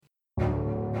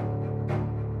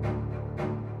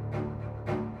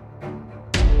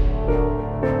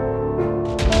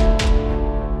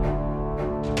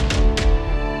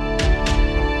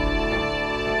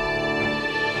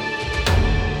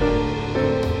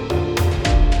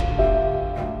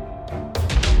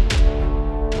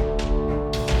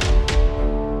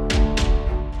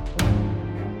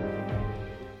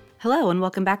Hello, and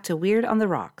welcome back to Weird on the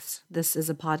Rocks. This is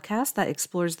a podcast that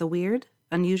explores the weird,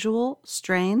 unusual,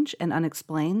 strange, and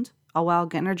unexplained, all while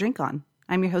getting our drink on.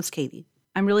 I'm your host, Katie.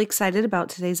 I'm really excited about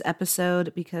today's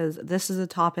episode because this is a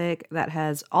topic that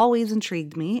has always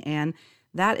intrigued me, and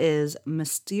that is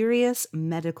mysterious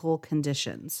medical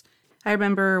conditions. I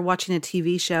remember watching a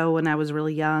TV show when I was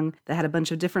really young that had a bunch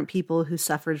of different people who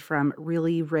suffered from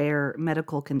really rare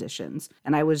medical conditions.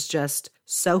 And I was just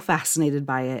so fascinated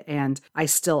by it, and I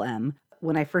still am.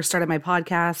 When I first started my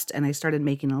podcast and I started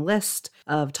making a list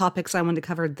of topics I wanted to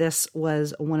cover, this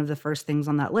was one of the first things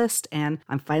on that list, and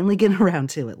I'm finally getting around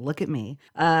to it. Look at me.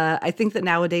 I think that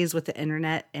nowadays with the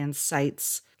internet and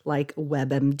sites like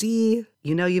WebMD,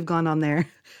 you've gone on there,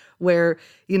 where,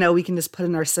 we can just put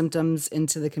in our symptoms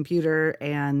into the computer,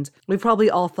 and we probably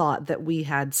all thought that we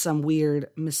had some weird,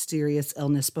 mysterious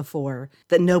illness before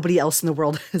that nobody else in the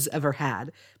world has ever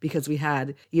had because we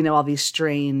had, all these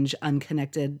strange,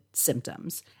 unconnected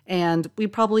symptoms. And we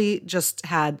probably just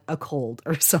had a cold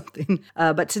or something.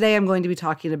 But today I'm going to be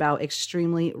talking about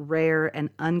extremely rare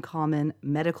and uncommon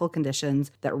medical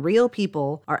conditions that real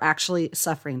people are actually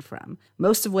suffering from,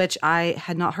 most of which I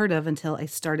had not heard of until I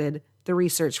started the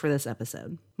research for this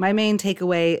episode. My main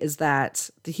takeaway is that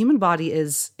the human body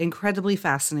is incredibly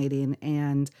fascinating,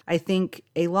 and I think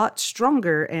a lot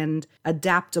stronger and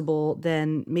adaptable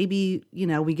than maybe,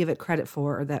 we give it credit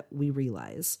for or that we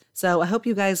realize. So I hope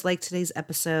you guys like today's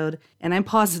episode, and I'm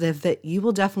positive that you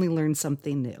will definitely learn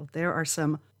something new. There are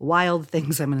some wild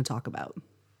things I'm going to talk about.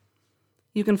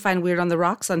 You can find Weird on the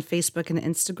Rocks on Facebook and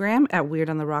Instagram at Weird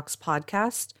on the Rocks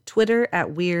Podcast, Twitter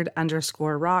at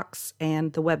Weird_Rocks,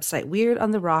 and the website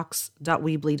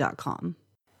weirdontherocks.weebly.com.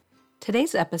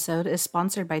 Today's episode is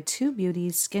sponsored by Two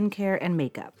Beauties Skincare and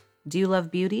Makeup. Do you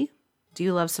love beauty? Do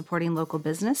you love supporting local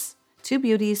business? Two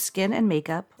Beauties Skin and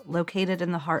Makeup, located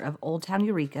in the heart of Old Town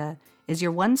Eureka, is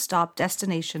your one-stop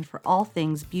destination for all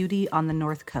things beauty on the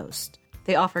North Coast.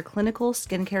 They offer clinical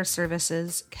skincare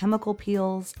services, chemical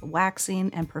peels,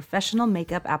 waxing, and professional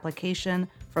makeup application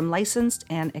from licensed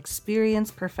and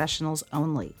experienced professionals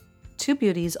only. Two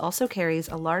Beauties also carries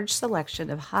a large selection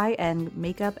of high-end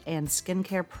makeup and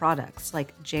skincare products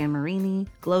like Jan Marini,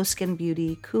 Glow Skin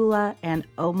Beauty, Kula, and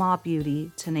Oma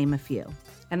Beauty, to name a few.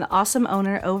 And the awesome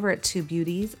owner over at Two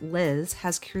Beauties, Liz,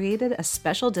 has created a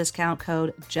special discount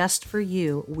code just for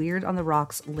you, Weird on the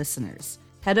Rocks listeners.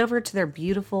 Head over to their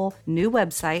beautiful new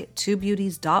website,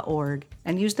 twobeauties.org,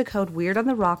 and use the code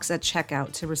WEIRDONTHEROCKS at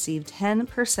checkout to receive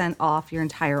 10% off your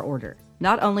entire order.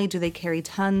 Not only do they carry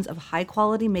tons of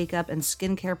high-quality makeup and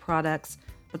skincare products,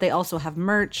 but they also have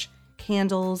merch,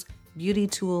 candles, beauty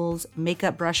tools,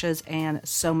 makeup brushes, and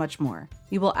so much more.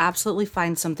 You will absolutely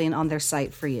find something on their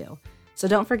site for you. So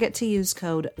don't forget to use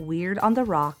code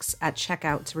WEIRDONTHEROCKS at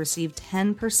checkout to receive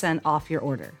 10% off your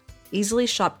order. Easily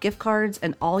shop gift cards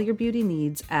and all your beauty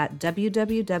needs at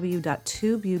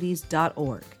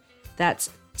www.twobeauties.org. That's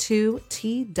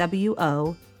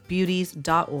 2TWO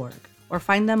beauties.org. Or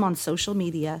find them on social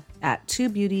media at Two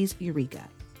Beauties Eureka.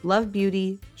 Love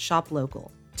beauty, shop local.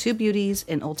 Two Beauties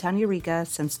in Old Town Eureka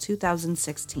since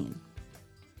 2016.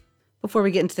 Before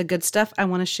we get into the good stuff, I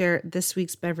want to share this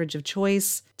week's beverage of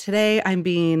choice. Today I'm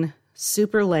being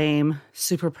super lame,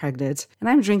 super pregnant, and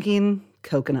I'm drinking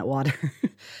coconut water.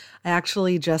 I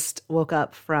actually just woke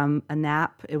up from a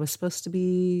nap. It was supposed to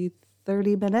be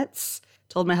 30 minutes.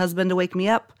 Told my husband to wake me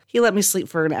up. He let me sleep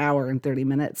for an hour and 30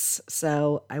 minutes.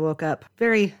 So I woke up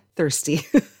very thirsty.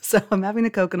 So I'm having a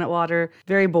coconut water.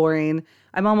 Very boring.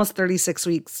 I'm almost 36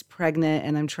 weeks pregnant,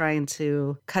 and I'm trying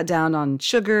to cut down on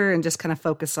sugar and just kind of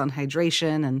focus on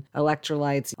hydration and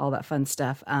electrolytes, all that fun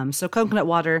stuff. So coconut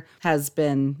water has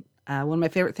been one of my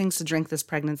favorite things to drink this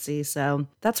pregnancy. So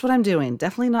that's what I'm doing.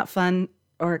 Definitely not fun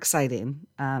or exciting.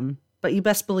 But you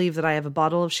best believe that I have a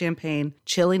bottle of champagne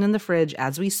chilling in the fridge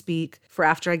as we speak for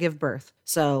after I give birth.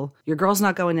 So your girl's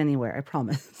not going anywhere, I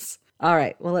promise. All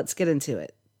right, well, let's get into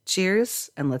it.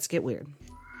 Cheers, and let's get weird.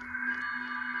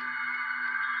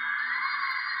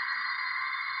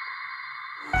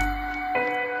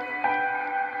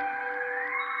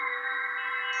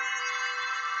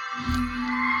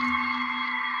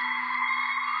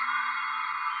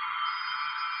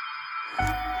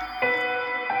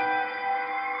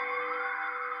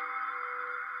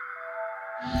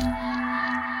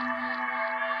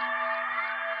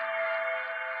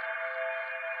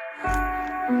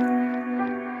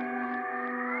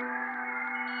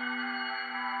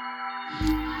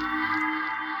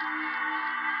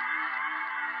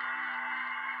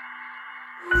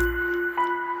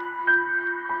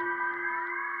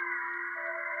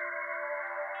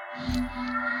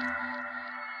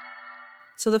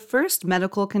 So the first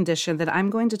medical condition that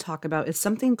I'm going to talk about is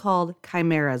something called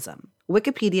chimerism.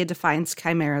 Wikipedia defines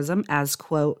chimerism as,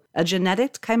 quote, a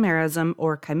genetic chimerism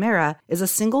or chimera is a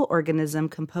single organism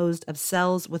composed of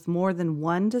cells with more than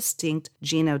one distinct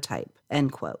genotype,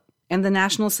 end quote. And the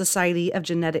National Society of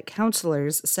Genetic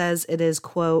Counselors says it is,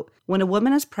 quote, when a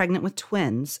woman is pregnant with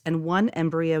twins and one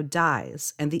embryo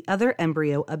dies and the other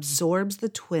embryo absorbs the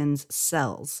twins'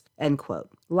 cells, end quote.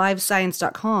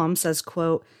 LiveScience.com says,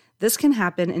 quote, this can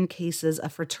happen in cases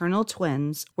of fraternal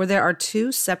twins where there are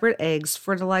two separate eggs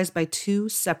fertilized by two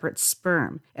separate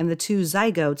sperm, and the two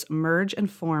zygotes merge and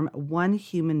form one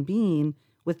human being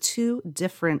with two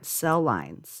different cell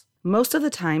lines. Most of the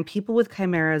time, people with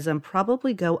chimerism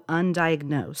probably go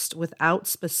undiagnosed without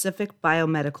specific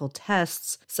biomedical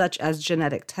tests, such as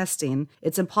genetic testing.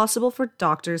 It's impossible for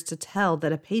doctors to tell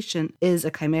that a patient is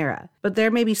a chimera, but there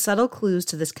may be subtle clues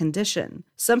to this condition.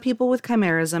 Some people with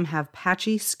chimerism have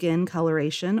patchy skin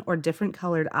coloration or different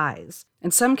colored eyes.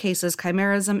 In some cases,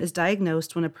 chimerism is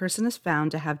diagnosed when a person is found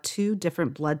to have two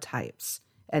different blood types,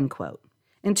 end quote.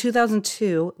 In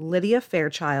 2002, Lydia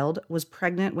Fairchild was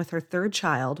pregnant with her third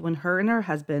child when her and her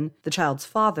husband, the child's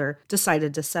father,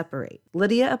 decided to separate.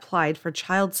 Lydia applied for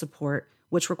child support,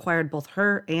 which required both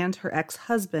her and her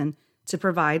ex-husband to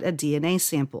provide a DNA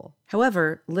sample.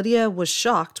 However, Lydia was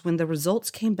shocked when the results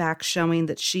came back showing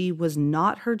that she was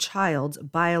not her child's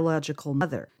biological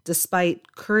mother,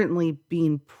 despite currently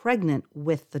being pregnant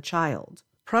with the child.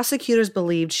 Prosecutors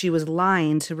believed she was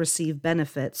lying to receive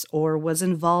benefits or was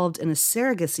involved in a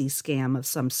surrogacy scam of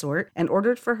some sort and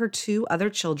ordered for her two other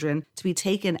children to be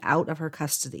taken out of her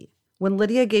custody. When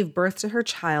Lydia gave birth to her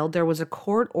child, there was a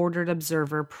court-ordered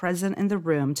observer present in the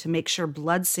room to make sure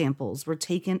blood samples were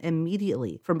taken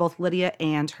immediately from both Lydia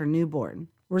and her newborn.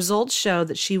 Results showed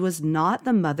that she was not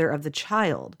the mother of the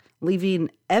child, leaving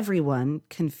everyone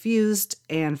confused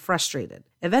and frustrated.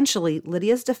 Eventually,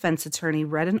 Lydia's defense attorney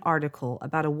read an article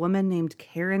about a woman named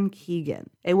Karen Keegan,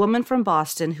 a woman from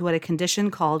Boston who had a condition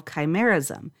called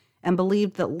chimerism, and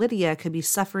believed that Lydia could be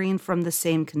suffering from the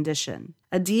same condition.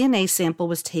 A DNA sample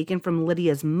was taken from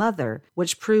Lydia's mother,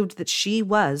 which proved that she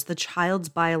was the child's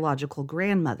biological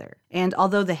grandmother. And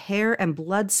although the hair and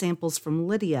blood samples from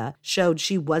Lydia showed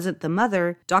she wasn't the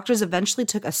mother, doctors eventually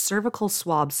took a cervical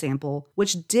swab sample,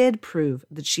 which did prove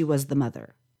that she was the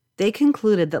mother. They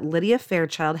concluded that Lydia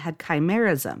Fairchild had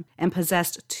chimerism and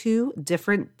possessed two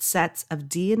different sets of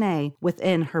DNA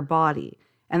within her body,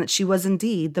 and that she was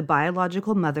indeed the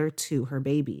biological mother to her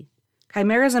baby.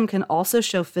 Chimerism can also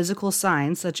show physical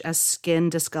signs such as skin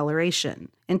discoloration.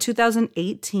 In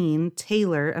 2018,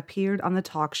 Taylor appeared on the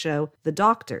talk show The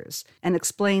Doctors and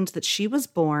explained that she was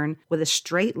born with a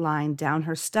straight line down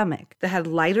her stomach that had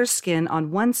lighter skin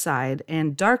on one side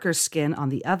and darker skin on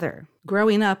the other.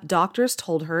 Growing up, doctors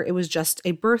told her it was just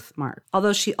a birthmark,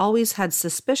 although she always had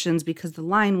suspicions because the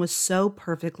line was so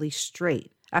perfectly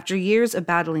straight. After years of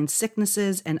battling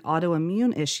sicknesses and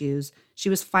autoimmune issues, she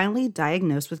was finally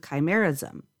diagnosed with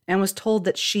chimerism and was told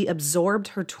that she absorbed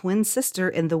her twin sister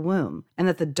in the womb and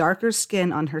that the darker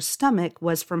skin on her stomach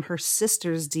was from her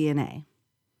sister's DNA.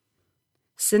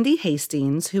 Cindy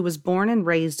Hastings, who was born and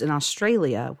raised in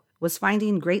Australia, was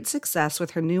finding great success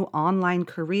with her new online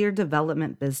career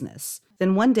development business.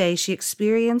 Then one day she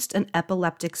experienced an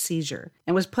epileptic seizure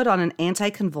and was put on an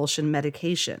anticonvulsion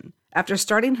medication. After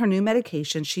starting her new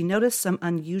medication, she noticed some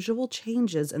unusual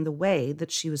changes in the way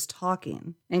that she was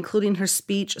talking, including her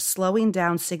speech slowing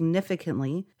down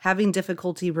significantly, having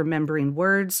difficulty remembering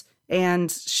words, and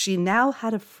she now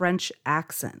had a French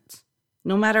accent.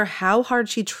 No matter how hard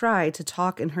she tried to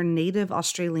talk in her native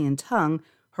Australian tongue,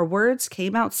 her words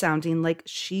came out sounding like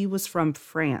she was from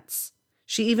France.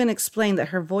 She even explained that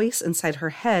her voice inside her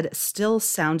head still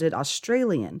sounded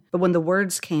Australian, but when the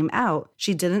words came out,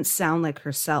 she didn't sound like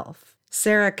herself.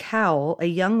 Sarah Cowell, a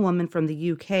young woman from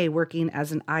the UK working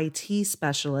as an IT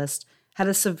specialist, had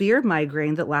a severe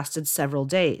migraine that lasted several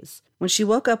days. When she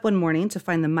woke up one morning to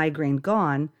find the migraine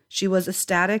gone, she was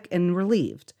ecstatic and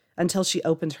relieved until she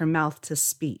opened her mouth to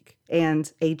speak,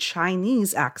 and a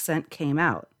Chinese accent came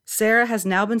out. Sarah has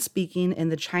now been speaking in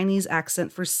the Chinese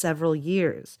accent for several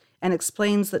years and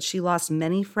explains that she lost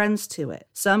many friends to it,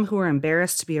 some who were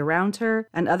embarrassed to be around her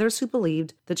and others who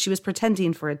believed that she was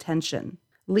pretending for attention.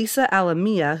 Lisa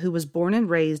Alamia, who was born and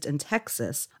raised in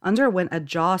Texas, underwent a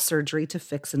jaw surgery to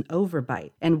fix an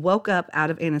overbite and woke up out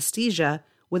of anesthesia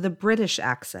with a British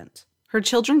accent. Her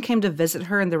children came to visit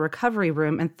her in the recovery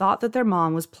room and thought that their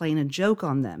mom was playing a joke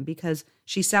on them because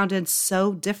she sounded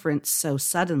so different so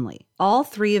suddenly. All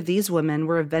three of these women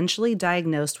were eventually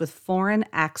diagnosed with foreign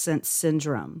accent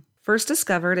syndrome. First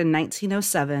discovered in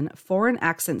 1907, foreign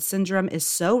accent syndrome is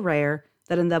so rare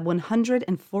that in the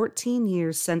 114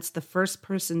 years since the first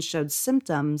person showed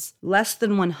symptoms, less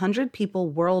than 100 people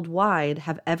worldwide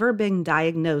have ever been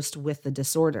diagnosed with the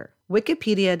disorder.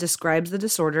 Wikipedia describes the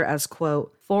disorder as,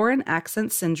 quote, foreign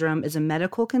accent syndrome is a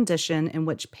medical condition in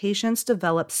which patients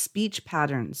develop speech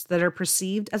patterns that are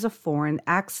perceived as a foreign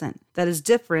accent that is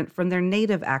different from their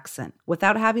native accent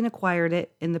without having acquired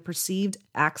it in the perceived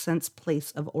accent's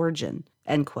place of origin,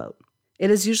 end quote. It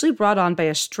is usually brought on by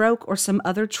a stroke or some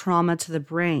other trauma to the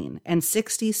brain, and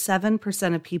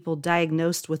 67% of people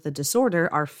diagnosed with the disorder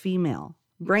are female.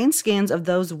 Brain scans of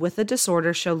those with the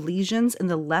disorder show lesions in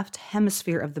the left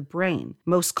hemisphere of the brain,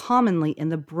 most commonly in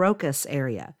the Broca's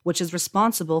area, which is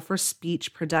responsible for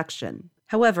speech production.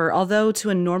 However, although to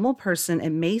a normal person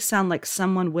it may sound like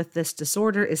someone with this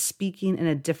disorder is speaking in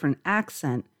a different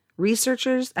accent,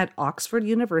 researchers at Oxford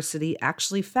University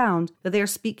actually found that they are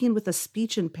speaking with a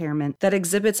speech impairment that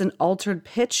exhibits an altered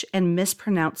pitch and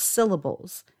mispronounced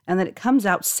syllables, and that it comes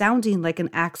out sounding like an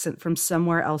accent from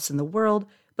somewhere else in the world,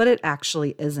 but it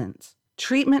actually isn't.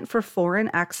 Treatment for foreign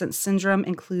accent syndrome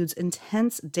includes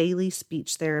intense daily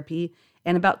speech therapy,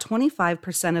 and about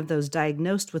 25% of those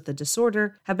diagnosed with the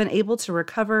disorder have been able to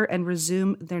recover and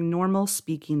resume their normal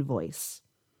speaking voice.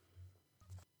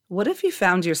 What if you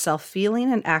found yourself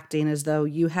feeling and acting as though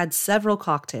you had several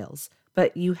cocktails,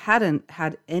 but you hadn't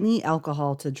had any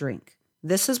alcohol to drink?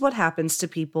 This is what happens to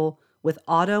people with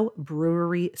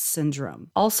autobrewery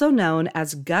syndrome, also known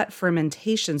as gut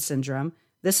fermentation syndrome.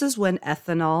 This is when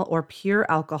ethanol or pure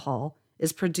alcohol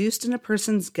is produced in a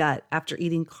person's gut after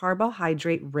eating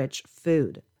carbohydrate-rich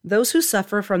food. Those who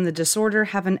suffer from the disorder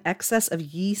have an excess of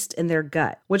yeast in their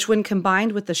gut, which when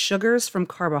combined with the sugars from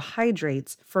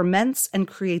carbohydrates, ferments and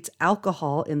creates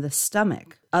alcohol in the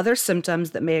stomach. Other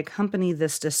symptoms that may accompany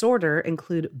this disorder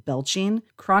include belching,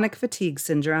 chronic fatigue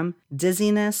syndrome,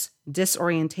 dizziness,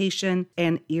 disorientation,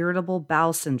 and irritable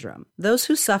bowel syndrome. Those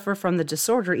who suffer from the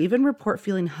disorder even report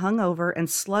feeling hungover and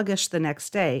sluggish the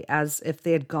next day, as if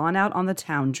they had gone out on the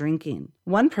town drinking.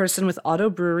 One person with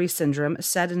autobrewery syndrome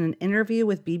said in an interview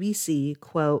with BBC,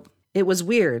 quote, "It was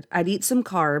weird. I'd eat some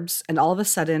carbs, and all of a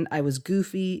sudden I was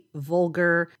goofy,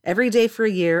 vulgar. Every day for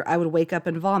a year, I would wake up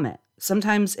and vomit.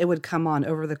 Sometimes it would come on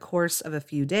over the course of a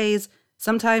few days.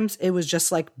 Sometimes it was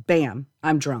just like, bam,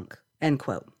 I'm drunk," end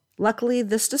quote. Luckily,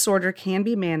 this disorder can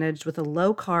be managed with a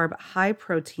low-carb,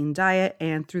 high-protein diet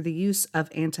and through the use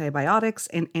of antibiotics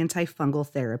and antifungal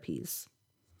therapies.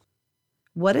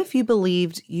 What if you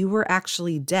believed you were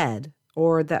actually dead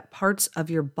or that parts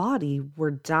of your body were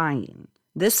dying?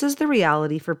 This is the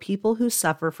reality for people who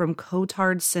suffer from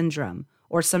Cotard syndrome,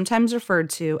 or sometimes referred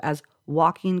to as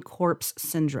walking corpse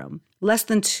syndrome. Less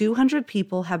than 200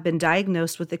 people have been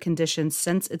diagnosed with the condition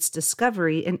since its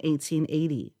discovery in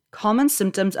 1880. Common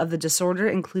symptoms of the disorder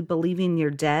include believing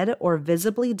you're dead or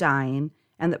visibly dying,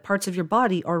 and that parts of your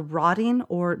body are rotting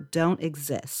or don't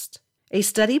exist. A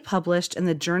study published in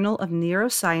the Journal of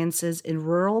Neurosciences in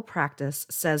Rural Practice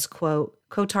says, quote,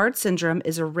 Cotard syndrome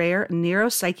is a rare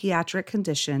neuropsychiatric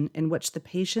condition in which the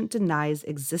patient denies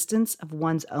existence of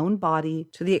one's own body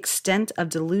to the extent of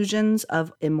delusions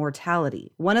of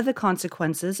immortality. One of the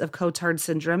consequences of Cotard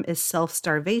syndrome is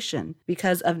self-starvation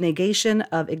because of negation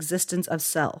of existence of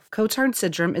self. Cotard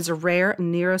syndrome is a rare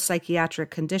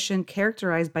neuropsychiatric condition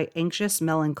characterized by anxious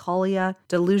melancholia,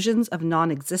 delusions of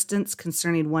non-existence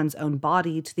concerning one's own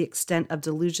body to the extent of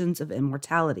delusions of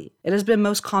immortality. It has been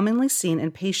most commonly seen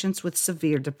in patients with severe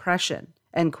depression,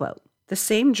 end quote. The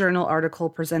same journal article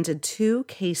presented 2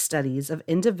 case studies of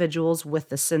individuals with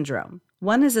the syndrome.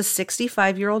 One is a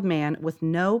 65-year-old man with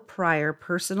no prior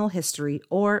personal history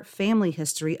or family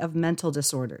history of mental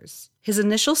disorders. His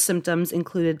initial symptoms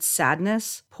included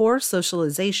sadness, poor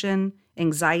socialization,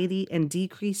 anxiety, and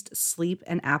decreased sleep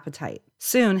and appetite.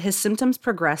 Soon, his symptoms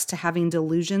progressed to having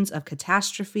delusions of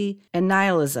catastrophe and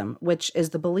nihilism, which is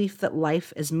the belief that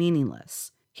life is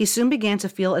meaningless. He soon began to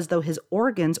feel as though his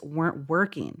organs weren't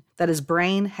working, that his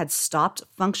brain had stopped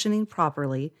functioning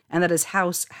properly, and that his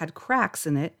house had cracks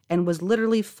in it and was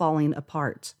literally falling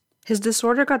apart. His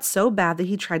disorder got so bad that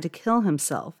he tried to kill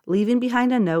himself, leaving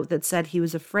behind a note that said he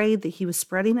was afraid that he was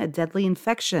spreading a deadly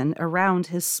infection around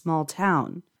his small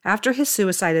town. After his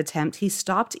suicide attempt, he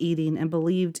stopped eating and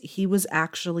believed he was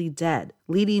actually dead,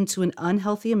 leading to an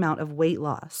unhealthy amount of weight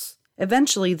loss.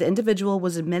 Eventually, the individual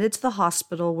was admitted to the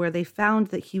hospital where they found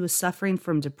that he was suffering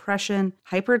from depression,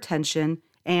 hypertension,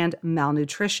 and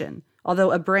malnutrition,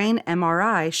 although a brain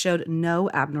MRI showed no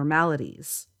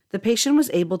abnormalities. The patient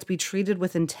was able to be treated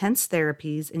with intense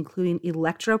therapies, including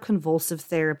electroconvulsive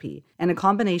therapy and a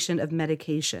combination of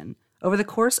medication. Over the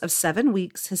course of 7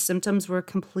 weeks, his symptoms were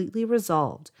completely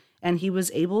resolved, and he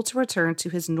was able to return to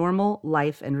his normal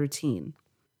life and routine.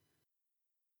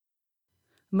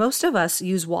 Most of us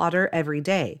use water every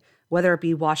day, whether it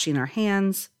be washing our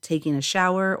hands, taking a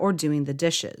shower, or doing the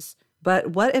dishes.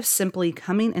 But what if simply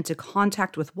coming into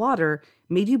contact with water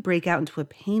made you break out into a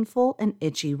painful and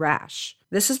itchy rash?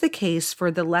 This is the case for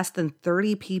the less than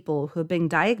 30 people who have been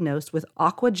diagnosed with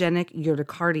aquagenic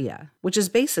urticaria, which is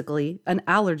basically an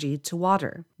allergy to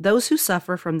water. Those who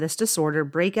suffer from this disorder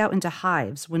break out into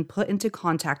hives when put into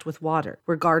contact with water,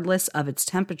 regardless of its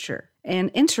temperature. And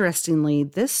interestingly,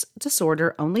 this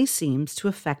disorder only seems to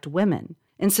affect women.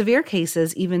 In severe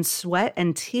cases, even sweat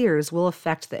and tears will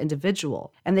affect the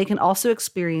individual, and they can also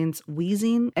experience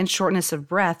wheezing and shortness of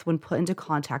breath when put into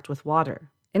contact with water.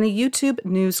 In a YouTube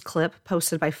news clip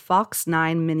posted by Fox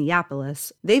 9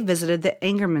 Minneapolis, they visited the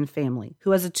Angerman family, who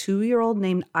has a 2-year-old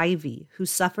named Ivy who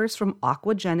suffers from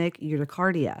aquagenic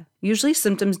urticaria. Usually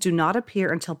symptoms do not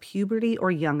appear until puberty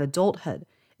or young adulthood,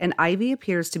 and Ivy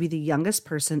appears to be the youngest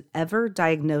person ever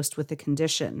diagnosed with the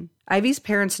condition. Ivy's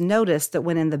parents noticed that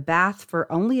when in the bath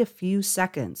for only a few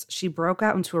seconds, she broke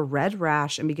out into a red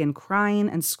rash and began crying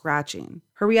and scratching.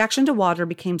 Her reaction to water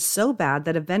became so bad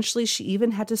that eventually she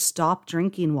even had to stop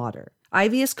drinking water.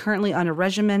 Ivy is currently on a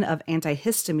regimen of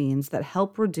antihistamines that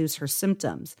help reduce her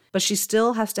symptoms, but she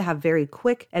still has to have very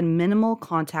quick and minimal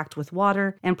contact with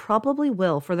water and probably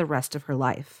will for the rest of her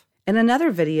life. In another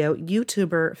video,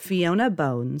 YouTuber Fiona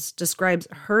Bones describes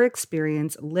her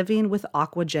experience living with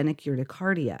aquagenic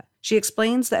urticaria. She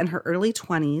explains that in her early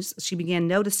 20s, she began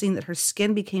noticing that her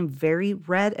skin became very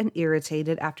red and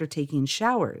irritated after taking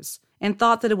showers, and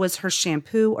thought that it was her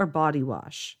shampoo or body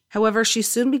wash. However, she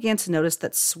soon began to notice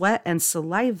that sweat and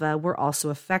saliva were also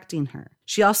affecting her.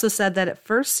 She also said that it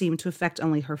first seemed to affect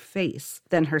only her face,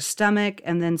 then her stomach,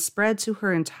 and then spread to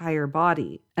her entire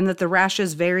body, and that the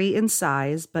rashes vary in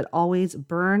size but always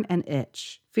burn and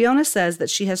itch. Fiona says that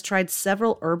she has tried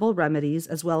several herbal remedies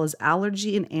as well as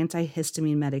allergy and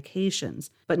antihistamine medications,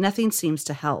 but nothing seems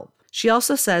to help. She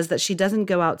also says that she doesn't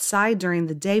go outside during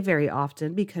the day very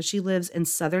often because she lives in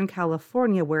Southern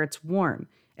California where it's warm,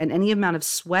 and any amount of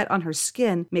sweat on her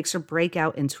skin makes her break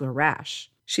out into a rash.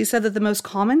 She said that the most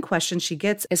common question she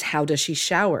gets is how does she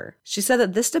shower? She said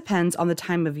that this depends on the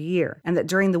time of year, and that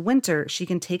during the winter she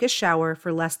can take a shower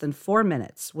for less than 4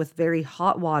 minutes with very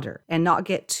hot water and not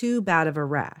get too bad of a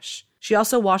rash. She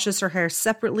also washes her hair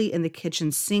separately in the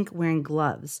kitchen sink wearing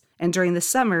gloves, and during the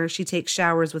summer she takes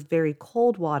showers with very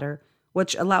cold water,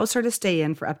 which allows her to stay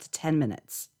in for up to 10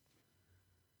 minutes.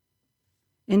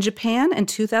 In Japan in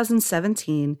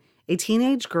 2017, a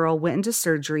teenage girl went into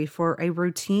surgery for a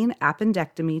routine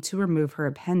appendectomy to remove her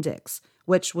appendix,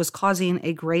 which was causing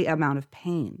a great amount of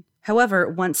pain. However,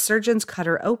 once surgeons cut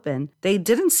her open, they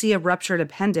didn't see a ruptured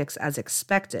appendix as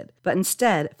expected, but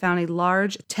instead found a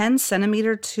large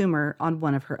 10-centimeter tumor on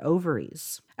one of her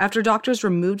ovaries. After doctors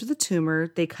removed the tumor,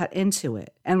 they cut into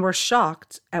it and were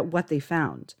shocked at what they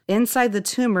found. Inside the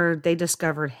tumor, they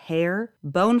discovered hair,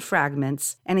 bone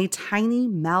fragments, and a tiny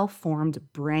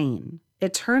malformed brain.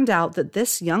 It turned out that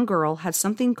this young girl had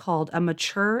something called a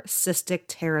mature cystic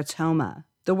teratoma.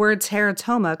 The word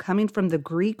teratoma coming from the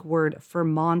Greek word for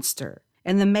monster.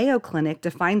 And the Mayo Clinic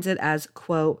defines it as,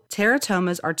 quote,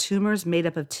 teratomas are tumors made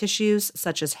up of tissues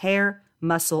such as hair,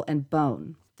 muscle, and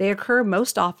bone. They occur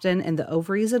most often in the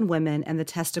ovaries in women and the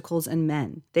testicles in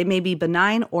men. They may be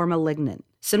benign or malignant.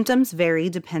 Symptoms vary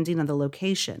depending on the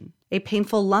location. A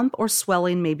painful lump or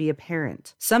swelling may be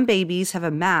apparent. Some babies have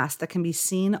a mass that can be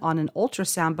seen on an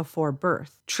ultrasound before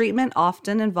birth. Treatment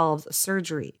often involves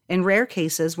surgery. In rare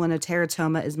cases, when a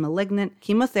teratoma is malignant,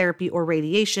 chemotherapy or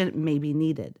radiation may be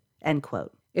needed. End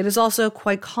quote. It is also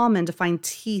quite common to find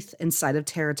teeth inside of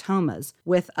teratomas,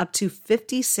 with up to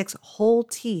 56 whole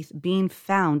teeth being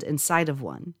found inside of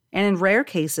one. And in rare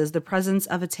cases, the presence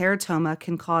of a teratoma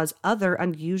can cause other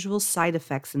unusual side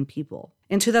effects in people.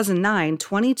 In 2009,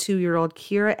 22-year-old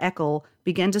Kira Eckel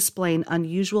began displaying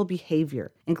unusual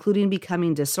behavior, including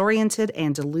becoming disoriented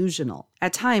and delusional.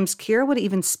 At times, Kira would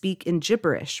even speak in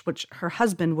gibberish, which her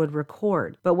husband would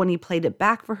record, but when he played it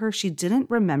back for her, she didn't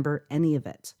remember any of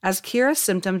it. As Kira's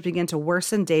symptoms began to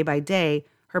worsen day by day,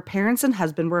 her parents and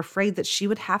husband were afraid that she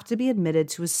would have to be admitted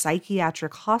to a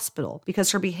psychiatric hospital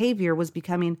because her behavior was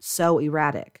becoming so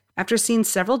erratic. After seeing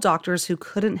several doctors who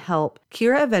couldn't help,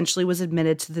 Kira eventually was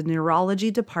admitted to the neurology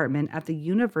department at the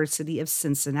University of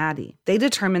Cincinnati. They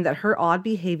determined that her odd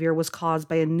behavior was caused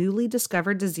by a newly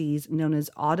discovered disease known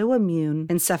as autoimmune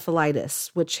encephalitis,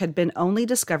 which had been only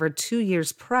discovered 2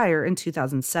 years prior in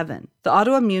 2007. The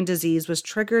autoimmune disease was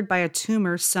triggered by a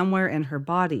tumor somewhere in her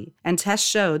body, and tests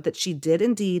showed that she did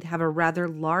indeed have a rather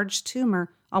large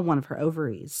tumor on one of her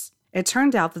ovaries. It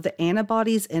turned out that the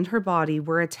antibodies in her body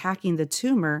were attacking the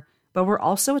tumor, but were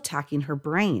also attacking her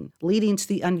brain, leading to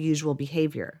the unusual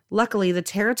behavior. Luckily, the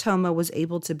teratoma was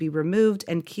able to be removed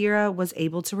and Kira was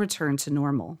able to return to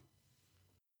normal.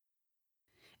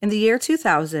 In the year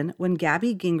 2000, when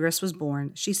Gabby Gingras was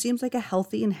born, she seemed like a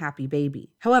healthy and happy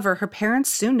baby. However, her parents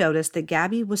soon noticed that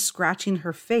Gabby was scratching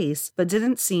her face but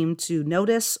didn't seem to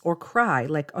notice or cry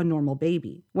like a normal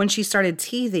baby. When she started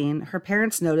teething, her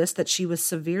parents noticed that she was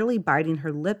severely biting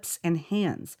her lips and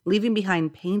hands, leaving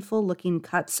behind painful-looking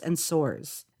cuts and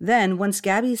sores. Then, once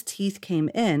Gabby's teeth came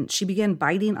in, she began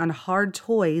biting on hard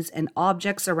toys and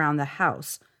objects around the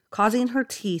house, causing her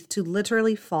teeth to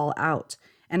literally fall out.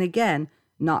 And again,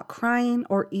 not crying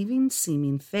or even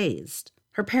seeming fazed.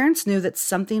 Her parents knew that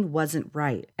something wasn't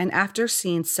right, and after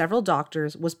seeing several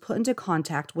doctors, was put into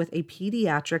contact with a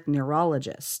pediatric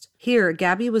neurologist. Here,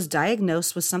 Gabby was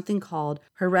diagnosed with something called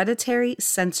hereditary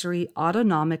sensory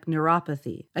autonomic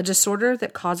neuropathy, a disorder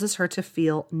that causes her to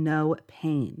feel no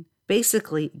pain.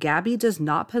 Basically, Gabby does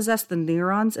not possess the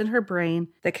neurons in her brain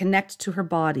that connect to her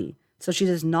body, so she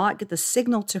does not get the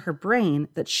signal to her brain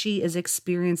that she is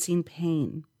experiencing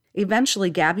pain. Eventually,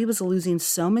 Gabby was losing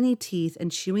so many teeth and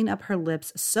chewing up her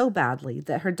lips so badly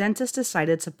that her dentist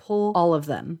decided to pull all of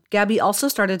them. Gabby also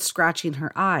started scratching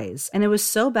her eyes, and it was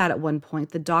so bad at one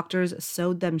point the doctors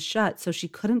sewed them shut so she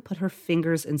couldn't put her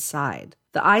fingers inside.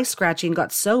 The eye scratching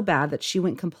got so bad that she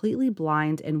went completely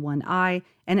blind in one eye,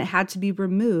 and it had to be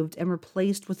removed and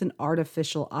replaced with an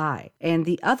artificial eye, and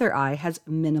the other eye has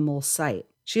minimal sight.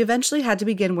 She eventually had to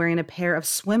begin wearing a pair of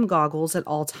swim goggles at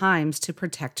all times to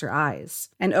protect her eyes.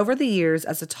 And over the years,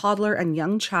 as a toddler and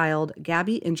young child,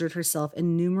 Gabby injured herself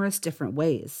in numerous different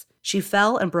ways. She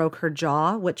fell and broke her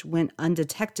jaw, which went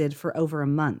undetected for over a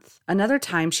month. Another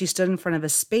time, she stood in front of a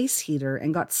space heater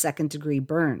and got second-degree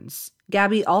burns.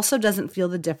 Gabby also doesn't feel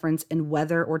the difference in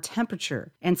weather or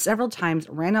temperature, and several times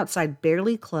ran outside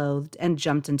barely clothed and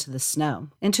jumped into the snow.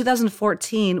 In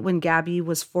 2014, when Gabby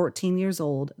was 14 years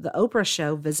old, The Oprah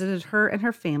Show visited her and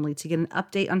her family to get an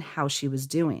update on how she was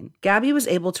doing. Gabby was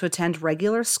able to attend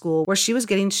regular school where she was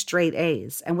getting straight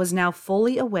A's and was now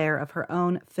fully aware of her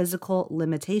own physical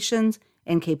limitations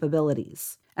and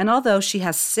capabilities. And although she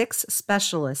has 6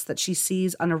 specialists that she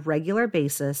sees on a regular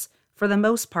basis, for the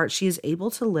most part, she is able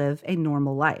to live a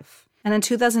normal life. And in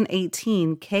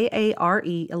 2018,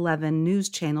 KARE11 News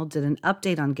Channel did an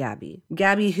update on Gabby.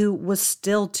 Gabby, who was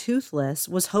still toothless,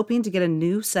 was hoping to get a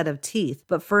new set of teeth,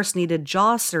 but first needed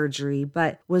jaw surgery,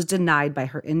 but was denied by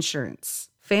her insurance.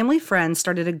 Family friends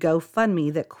started a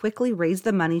GoFundMe that quickly raised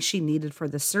the money she needed for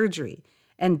the surgery,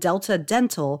 and Delta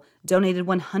Dental donated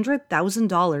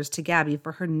 $100,000 to Gabby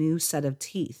for her new set of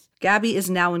teeth. Gabby is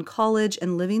now in college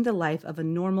and living the life of a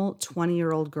normal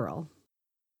 20-year-old girl.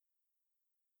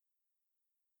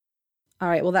 All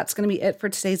right, well, that's going to be it for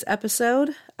today's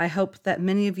episode. I hope that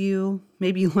many of you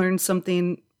maybe learned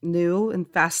something new and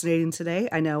fascinating today.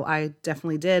 I know I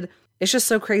definitely did. It's just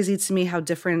so crazy to me how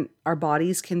different our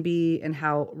bodies can be and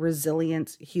how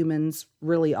resilient humans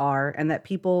really are, and that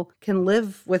people can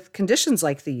live with conditions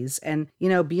like these and,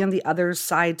 be on the other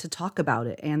side to talk about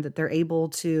it, and that they're able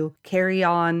to carry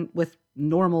on with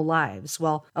normal lives.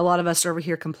 Well, a lot of us are over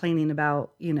here complaining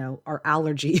about, our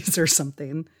allergies or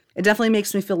something. It definitely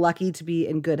makes me feel lucky to be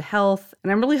in good health,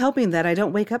 and I'm really hoping that I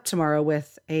don't wake up tomorrow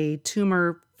with a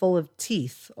tumor full of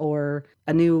teeth or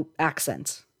a new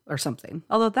accent or something.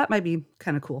 Although that might be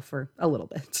kind of cool for a little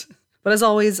bit. But as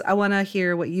always, I want to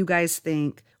hear what you guys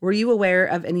think. Were you aware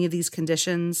of any of these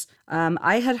conditions?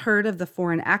 I had heard of the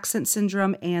foreign accent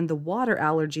syndrome and the water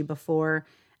allergy before.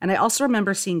 And I also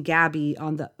remember seeing Gabby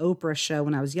on the Oprah Show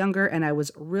when I was younger, and I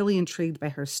was really intrigued by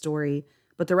her story.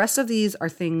 But the rest of these are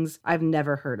things I've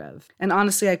never heard of. And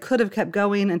honestly, I could have kept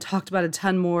going and talked about a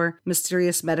ton more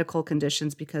mysterious medical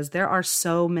conditions because there are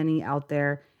so many out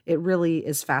there. It really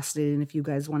is fascinating if you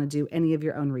guys want to do any of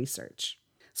your own research.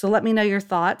 So let me know your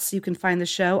thoughts. You can find the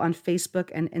show on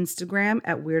Facebook and Instagram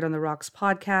at Weird on the Rocks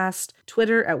Podcast,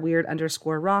 Twitter at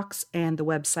Weird_Rocks, and the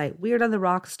website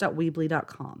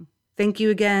weirdontheRocks.weebly.com. Thank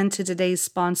you again to today's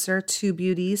sponsor, Two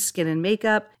Beauties Skin and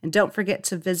Makeup. And don't forget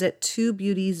to visit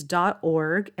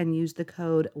twobeauties.org and use the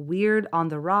code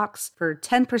WEIRDONTHEROCKS for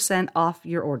 10% off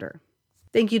your order.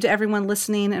 Thank you to everyone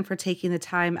listening and for taking the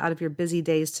time out of your busy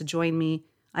days to join me.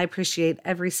 I appreciate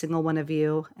every single one of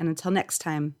you. And until next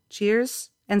time, cheers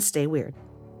and stay weird.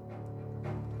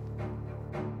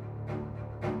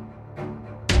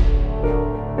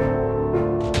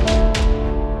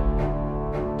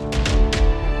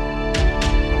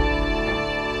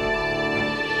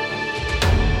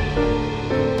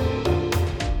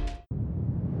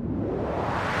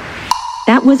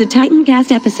 That was a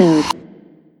Titancast episode.